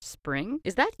Spring?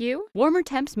 Is that you? Warmer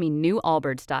temps mean new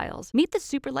Allbirds styles. Meet the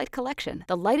Superlight Collection,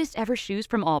 the lightest ever shoes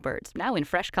from Allbirds, now in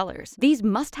fresh colors. These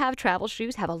must-have travel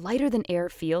shoes have a lighter-than-air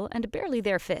feel and a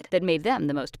barely-there fit that made them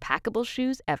the most packable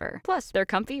shoes ever. Plus, they're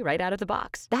comfy right out of the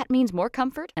box. That means more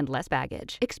comfort and less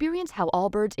baggage. Experience how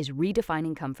Allbirds is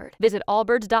redefining comfort. Visit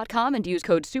allbirds.com and use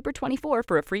code SUPER24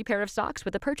 for a free pair of socks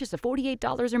with a purchase of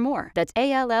 $48 or more. That's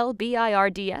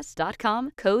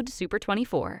ALLBIRDS.com, code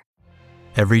SUPER24.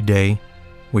 Every day,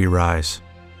 we rise,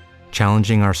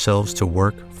 challenging ourselves to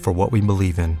work for what we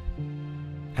believe in.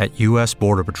 At U.S.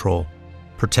 Border Patrol,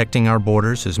 protecting our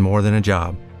borders is more than a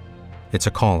job. It's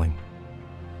a calling.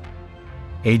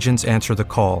 Agents answer the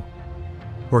call,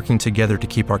 working together to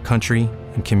keep our country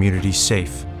and communities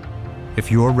safe. If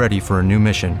you're ready for a new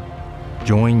mission,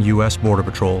 join U.S. Border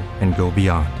Patrol and go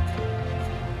beyond.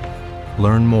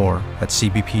 Learn more at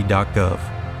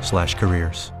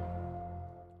cbp.gov/careers.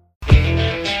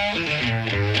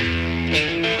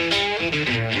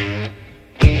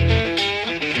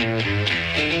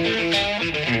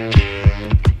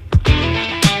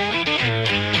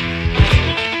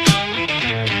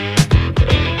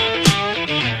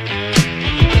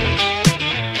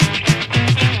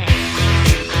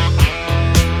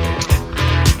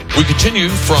 We continue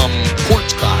from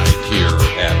courtside here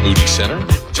at Moody Center.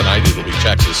 Tonight it'll be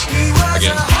Texas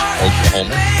against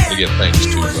Oklahoma. And again, thanks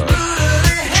to the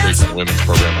Treatment Women's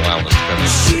Program allowing us to come in and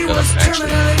pick that up. And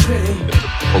actually, the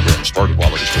program started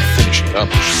while it was still finishing up.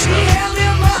 She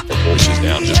put the voices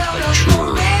down just to make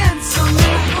sure we weren't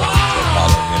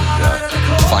following any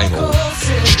final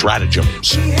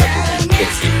stratagems that were being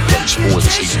put in place for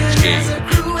this evening's game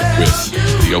with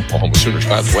the Oklahoma Sooners.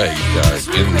 By the way,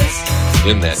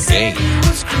 in that game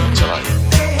tonight,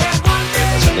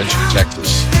 as I mentioned,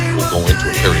 Texas will go into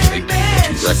a carrying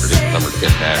 8-2 record at number 10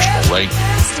 national rank.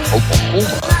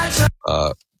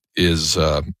 Oklahoma is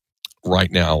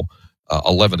right now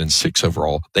 11-6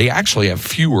 overall. They actually have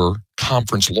fewer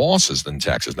conference losses than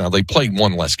Texas. Now, they played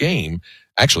one less game.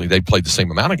 Actually, they played the same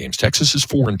amount of games. Texas is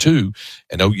 4-2,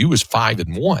 and OU is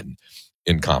 5-1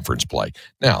 in conference play.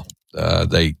 Now,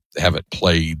 they haven't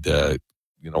played,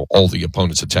 all the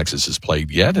opponents that Texas has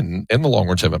played yet, and the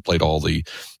Longhorns haven't played all the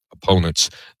opponents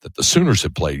that the Sooners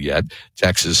have played yet.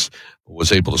 Texas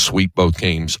was able to sweep both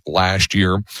games last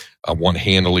year, one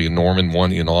handily in Norman,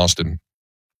 one in Austin,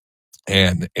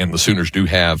 and the Sooners do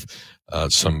have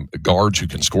some guards who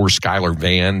can score. Skylar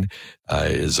Vann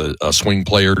is a swing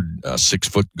player, a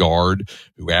 6-foot guard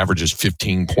who averages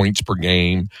 15 points per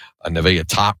game. Nevaeh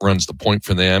Top runs the point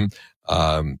for them.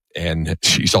 And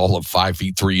she's all of 5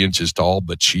 feet 3 inches tall,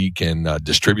 but she can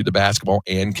distribute the basketball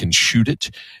and can shoot it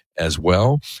as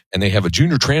well. And they have a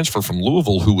junior transfer from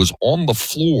Louisville who was on the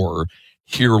floor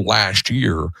here last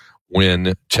year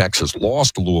when Texas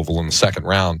lost to Louisville in the second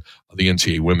round of the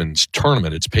NCAA women's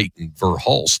tournament. It's Peyton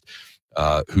Verhulst,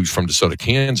 who's from DeSoto,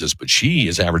 Kansas, but she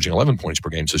is averaging 11 points per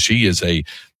game. So she is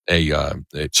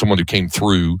someone who came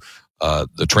through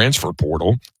the transfer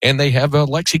portal. And they have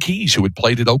Lexi Keys, who had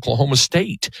played at Oklahoma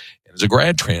State and is a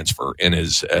grad transfer and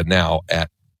is now at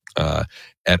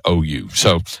OU.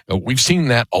 So we've seen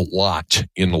that a lot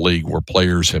in the league where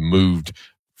players have moved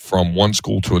from one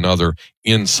school to another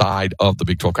inside of the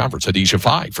Big 12 Conference. Adisha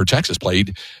Fai for Texas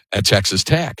played at Texas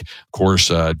Tech. Of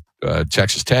course,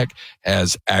 Texas Tech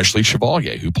has Ashley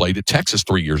Chevalier, who played at Texas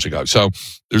 3 years ago. So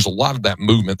there's a lot of that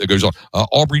movement that goes on.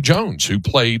 Aubrey Jones, who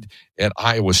played at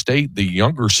Iowa State, the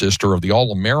younger sister of the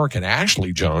All-American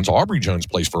Ashley Jones. Aubrey Jones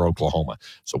plays for Oklahoma.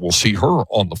 So we'll see her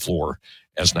on the floor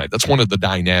as night. That's one of the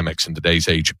dynamics in today's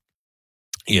age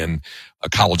in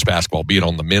college basketball, be it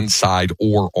on the men's side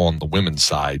or on the women's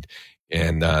side.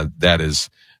 And that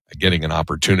is getting an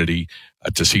opportunity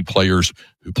to see players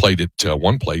who played at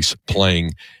one place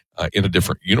playing in a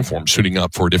different uniform, suiting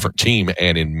up for a different team.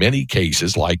 And in many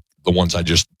cases, like the ones I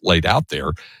just laid out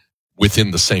there,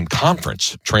 within the same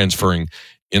conference, transferring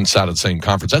inside of the same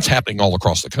conference. That's happening all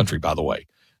across the country, by the way.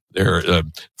 There,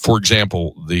 for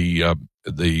example, the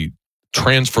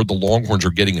transfer the Longhorns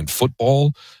are getting in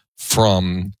football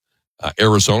from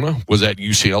Arizona was at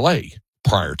UCLA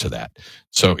prior to that.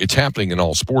 So it's happening in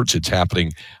all sports. It's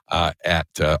happening at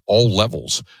all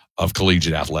levels of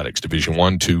collegiate athletics, Division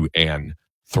 1, 2, and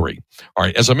 3. All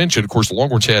right, as I mentioned, of course, the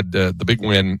Longhorns had the big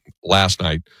win last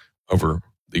night over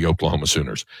the Oklahoma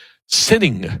Sooners.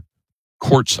 Sitting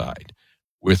courtside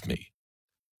with me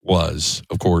was,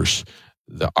 of course,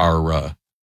 our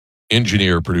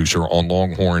engineer, producer on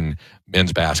Longhorn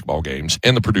men's basketball games,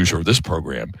 and the producer of this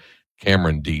program,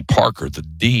 Cameron D. Parker. The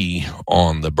D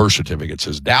on the birth certificate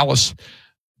says Dallas,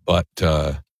 but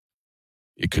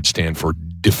it could stand for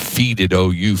defeated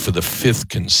OU for the 5th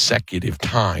consecutive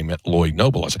time at Lloyd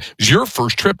Noble. It was your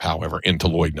first trip, however, into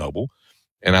Lloyd Noble,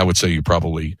 and I would say you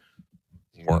probably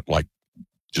weren't like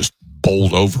just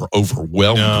bowled over,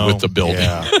 overwhelmed with the building.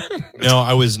 Yeah. No,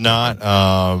 I was not.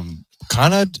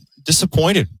 Kind of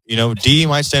disappointed. You know, D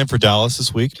might stand for Dallas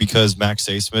this week because Max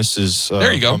Asmus is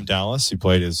from Dallas. He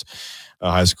played his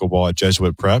high school ball at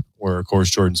Jesuit Prep, where, of course,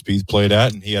 Jordan Spieth played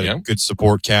at, and he had a good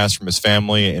support cast from his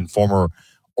family and former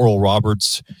Oral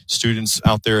Roberts students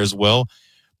out there as well.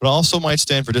 But also might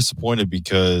stand for disappointed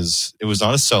because it was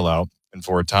not a sellout, and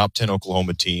for a top 10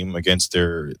 Oklahoma team against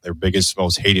their biggest,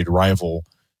 most hated rival,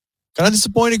 kind of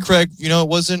disappointed, Craig. You know, it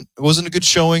wasn't a good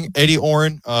showing. Eddie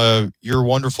Orrin, your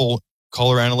wonderful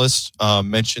color analyst,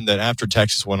 mentioned that after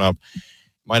Texas went up,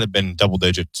 might have been double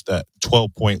digits, that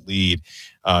 12-point lead.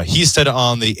 He said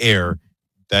on the air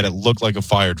that it looked like a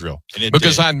fire drill. And it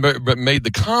because did. I made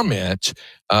the comment,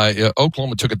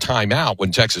 Oklahoma took a timeout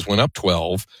when Texas went up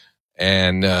 12,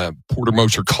 and Porter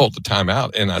Moser called the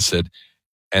timeout, and I said,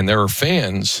 and there are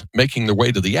fans making their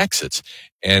way to the exits.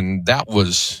 And that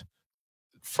was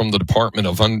from the Department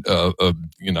of,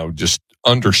 just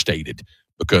understated,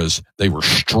 because they were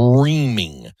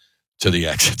streaming to the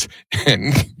exits.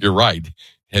 And you're right.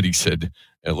 Eddie said,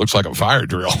 it looks like a fire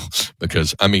drill,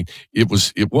 because, I mean, it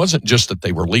wasn't just that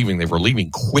they were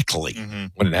leaving quickly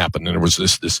when it happened. And there was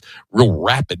this real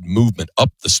rapid movement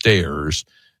up the stairs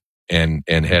and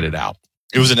headed out.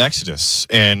 It was an exodus.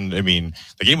 And, I mean,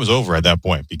 the game was over at that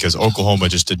point because Oklahoma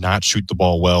just did not shoot the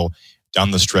ball well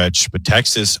down the stretch. But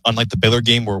Texas, unlike the Baylor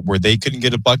game where they couldn't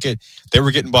get a bucket, they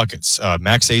were getting buckets.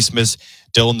 Max Asmus,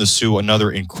 Dylan DeSue, another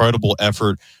incredible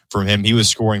effort from him. He was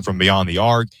scoring from beyond the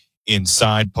arc,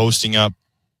 inside, posting up,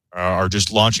 or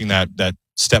just launching that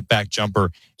step back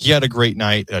jumper. He had a great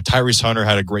night. Tyrese Hunter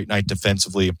had a great night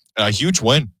defensively. A huge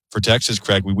win for Texas,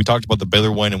 Craig. We talked about the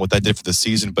Baylor win and what that did for the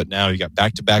season, but now you got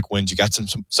back-to-back wins. You got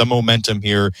some momentum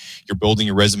here. You're building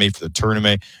your resume for the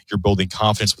tournament. You're building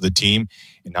confidence with the team.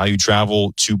 And now you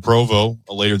travel to Provo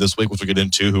later this week, which we'll get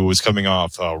into, who was coming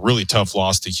off a really tough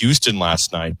loss to Houston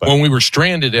last night. But when we were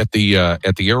stranded at the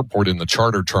airport in the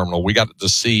charter terminal, we got to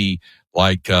see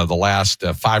the last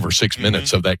 5 or 6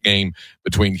 minutes of that game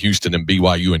between Houston and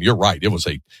BYU. And you're right. It was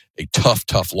a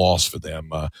tough loss for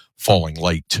them, falling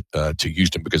late to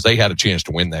Houston, because they had a chance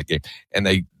to win that game. And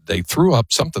they threw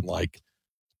up something like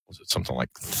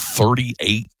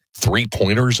 38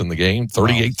 3-pointers in the game,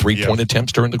 38 3-point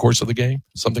attempts during the course of the game,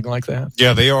 something like that.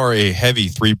 Yeah, they are a heavy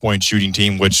 3-point shooting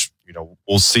team, which,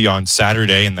 we'll see on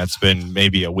Saturday. And that's been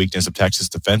maybe a weakness of Texas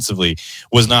defensively.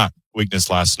 Was not weakness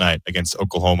last night against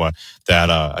Oklahoma that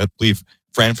I believe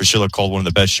Fran Fraschilla called one of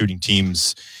the best shooting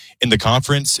teams in the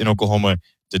conference. And Oklahoma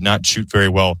did not shoot very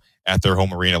well at their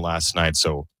home arena last night.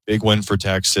 So big win for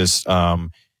Texas. I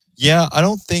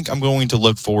don't think I'm going to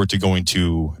look forward to going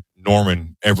to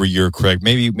Norman every year, Craig.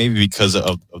 Maybe because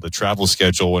of the travel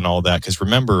schedule and all that. Because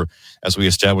remember, as we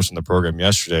established in the program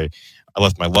yesterday, I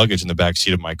left my luggage in the back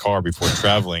seat of my car before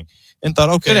traveling. And thought,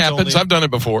 okay, it happens. I've done it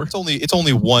before. It's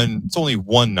only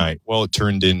one night. Well, it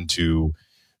turned into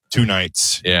 2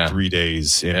 nights, 3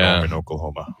 days in Norman,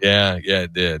 Oklahoma. Yeah,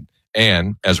 it did.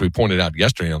 And as we pointed out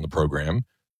yesterday on the program,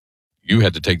 you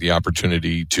had to take the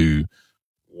opportunity to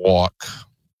walk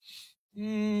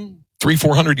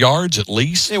 300-400 yards at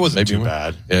least. It wasn't too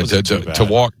bad. To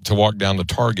walk down to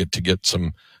Target to get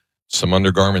some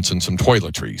undergarments and some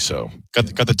toiletries. So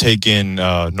got to take in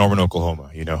Norman, Oklahoma.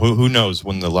 Who knows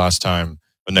when the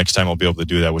next time I'll be able to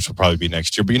do that, which will probably be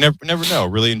next year. But you never know.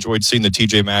 Really enjoyed seeing the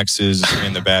TJ Maxx's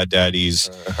and the Bad Daddies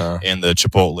and the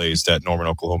Chipotles that Norman,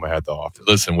 Oklahoma had to offer.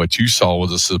 Listen, what you saw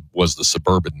was the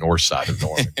suburban north side of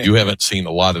Norman. You haven't seen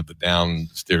a lot of the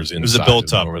downstairs inside. It was a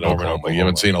built-up Norman, Oklahoma. You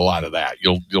haven't seen a lot of that.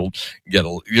 You'll get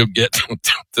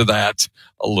to that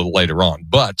a little later on.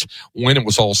 But when it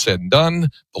was all said and done,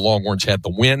 the Longhorns had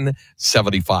the win,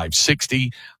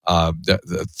 75-60.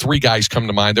 The 3 guys come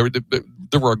to mind.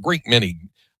 There were a great many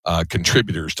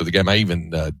contributors to the game. I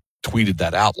even tweeted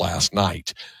that out last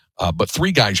night. But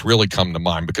 3 guys really come to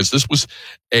mind, because this was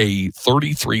a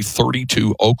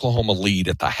 33-32 Oklahoma lead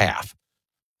at the half.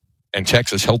 And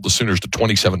Texas held the Sooners to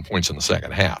 27 points in the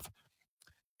second half.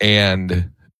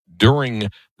 And during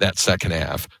that second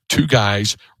half, 2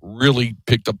 guys really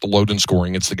picked up the load in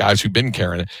scoring. It's the guys who've been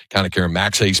carrying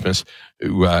Max Asmus,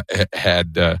 who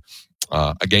had a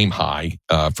game high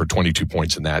for 22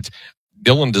 points in that.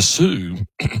 Dylan DeSue,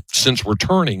 since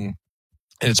returning,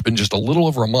 and it's been just a little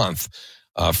over a month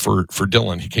for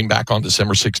Dylan. He came back on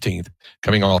December 16th,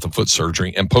 coming off of foot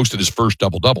surgery, and posted his first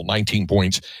double-double, 19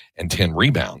 points and 10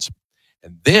 rebounds.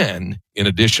 And then, in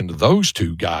addition to those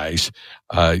two guys,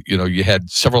 you had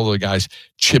several other guys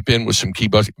chip in with some key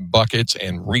buckets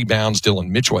and rebounds. Dylan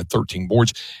Mitchell had 13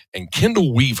 boards, and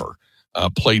Kendall Weaver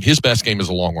played his best game as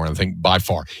a Longhorn, I think, by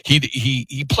far.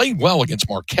 He played well against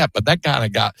Marquette, but that kind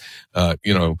of got,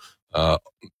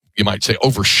 you might say,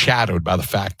 overshadowed by the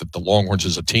fact that the Longhorns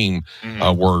as a team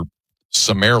were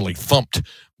summarily thumped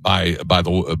by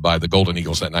the Golden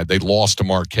Eagles that night. They lost to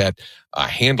Marquette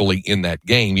handily in that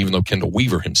game, even though Kendall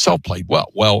Weaver himself played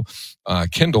well. Well,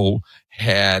 Kendall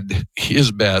had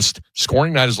his best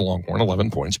scoring night as a Longhorn, 11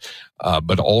 points,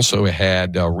 but also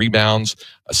had rebounds,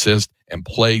 assists, and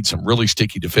played some really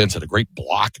sticky defense, had a great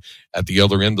block at the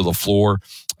other end of the floor,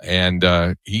 and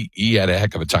he had a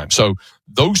heck of a time. So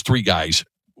those three guys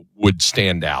would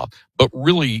stand out, but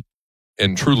really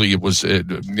and truly it was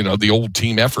the old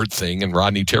team effort thing, and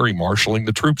Rodney Terry marshaling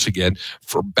the troops again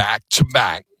for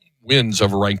back-to-back wins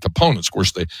over ranked opponents. Of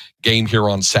course, the game here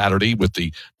on Saturday with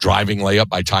the driving layup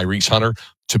by Tyrese Hunter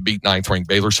to beat 9th-ranked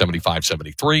Baylor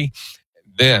 75-73.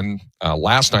 Then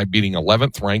last night beating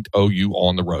 11th-ranked OU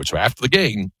on the road. So after the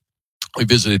game, we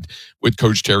visited with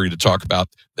Coach Terry to talk about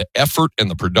the effort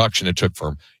and the production it took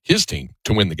for his team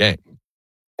to win the game.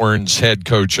 Longhorns head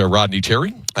coach Rodney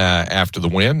Terry after the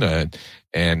win,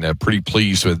 and pretty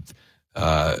pleased with,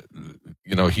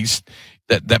 he's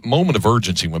that moment of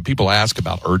urgency. When people ask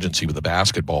about urgency with the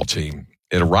basketball team,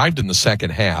 it arrived in the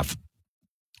second half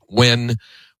when,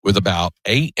 with about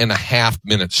 8.5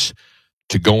 minutes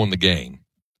to go in the game,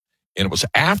 and it was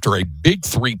after a big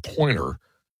three-pointer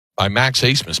by Max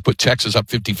Asmus put Texas up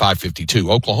 55-52.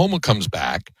 Oklahoma comes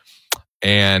back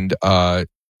and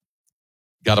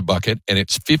got a bucket, and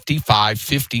it's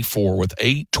 55-54 with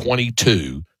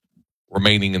 8:22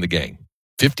 remaining in the game.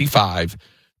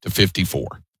 55-54.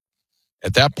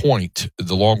 At that point,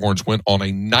 the Longhorns went on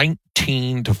a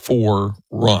 19-4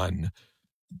 run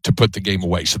to put the game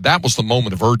away. So that was the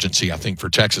moment of urgency, I think, for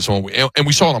Texas. And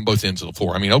we saw it on both ends of the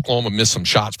floor. I mean, Oklahoma missed some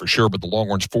shots for sure, but the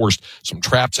Longhorns forced some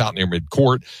traps out near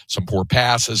midcourt, some poor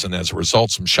passes, and as a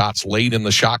result, some shots late in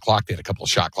the shot clock. They had a couple of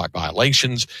shot clock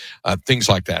violations, things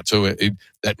like that. So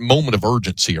that moment of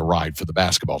urgency arrived for the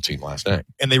basketball team last night.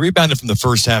 And they rebounded from the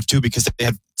first half, too, because they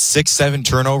had 6-7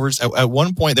 turnovers. At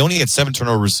one point, they only had 7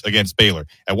 turnovers against Baylor.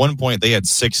 At one point, they had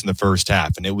 6 in the first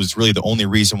half, and it was really the only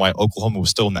reason why Oklahoma was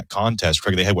still in that contest.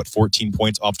 Craig, they had, 14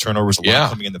 points off turnovers, a lot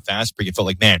coming in the fast break. It felt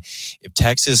like, man, if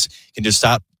Texas can just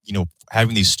stop,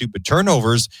 having these stupid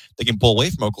turnovers, they can pull away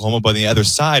from Oklahoma. But on the other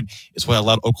side, it's what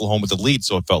allowed Oklahoma to lead.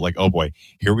 So it felt like, oh boy,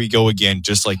 here we go again,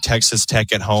 just like Texas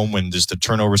Tech at home when just the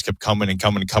turnovers kept coming and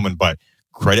coming and coming. But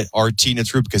credit our team and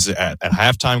through, because at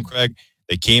halftime, Craig,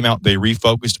 they came out, they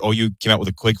refocused. OU came out with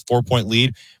a quick 4-point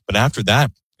lead. But after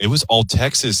that, it was all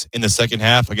Texas in the second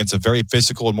half against a very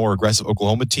physical and more aggressive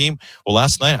Oklahoma team. Well,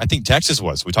 last night, I think Texas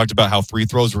was. We talked about how free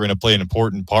throws were going to play an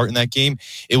important part in that game.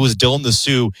 It was Dylan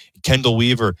Sioux, Kendall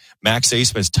Weaver, Max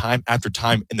Asmus, time after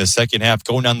time in the second half,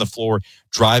 going down the floor,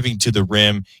 driving to the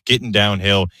rim, getting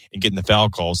downhill, and getting the foul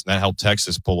calls. And that helped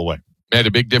Texas pull away. Made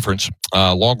a big difference.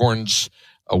 Longhorns,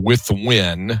 with the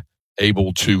win,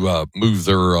 able to move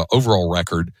their overall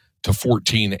record to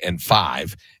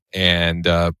 14-5. And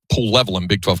pull level in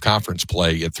Big 12 conference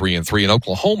play at 3-3. And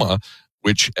Oklahoma,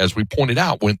 which, as we pointed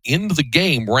out, went into the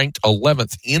game ranked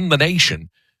 11th in the nation,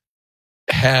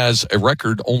 has a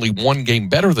record only one game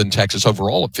better than Texas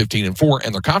overall at 15-4,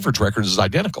 and their conference record is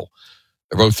identical.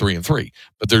 They're both 3-3.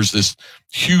 But there's this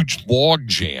huge log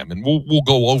jam, and we'll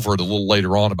go over it a little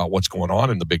later on about what's going on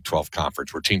in the Big 12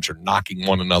 conference, where teams are knocking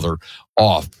one another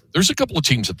off. There's a couple of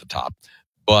teams at the top,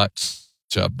 but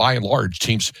by and large,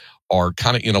 teams are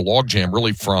kind of in a logjam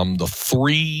really from the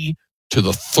 3 to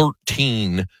the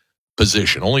 13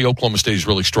 position. Only Oklahoma State is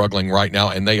really struggling right now,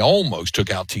 and they almost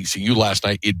took out TCU last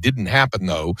night. It didn't happen,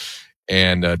 though,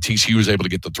 and TCU was able to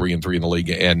get the 3-3 in the league,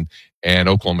 and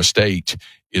Oklahoma State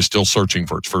is still searching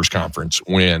for its first conference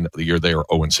win of the year. They are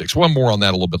 0-6. One more on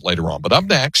that a little bit later on. But up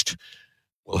next,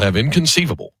 we'll have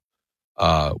Inconceivable,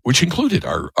 which included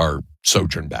our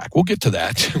sojourn back. We'll get to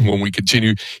that when we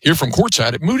continue here from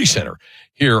courtside at Moody Center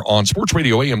here on Sports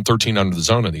Radio AM 13 under the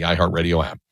Zone and the iHeartRadio app.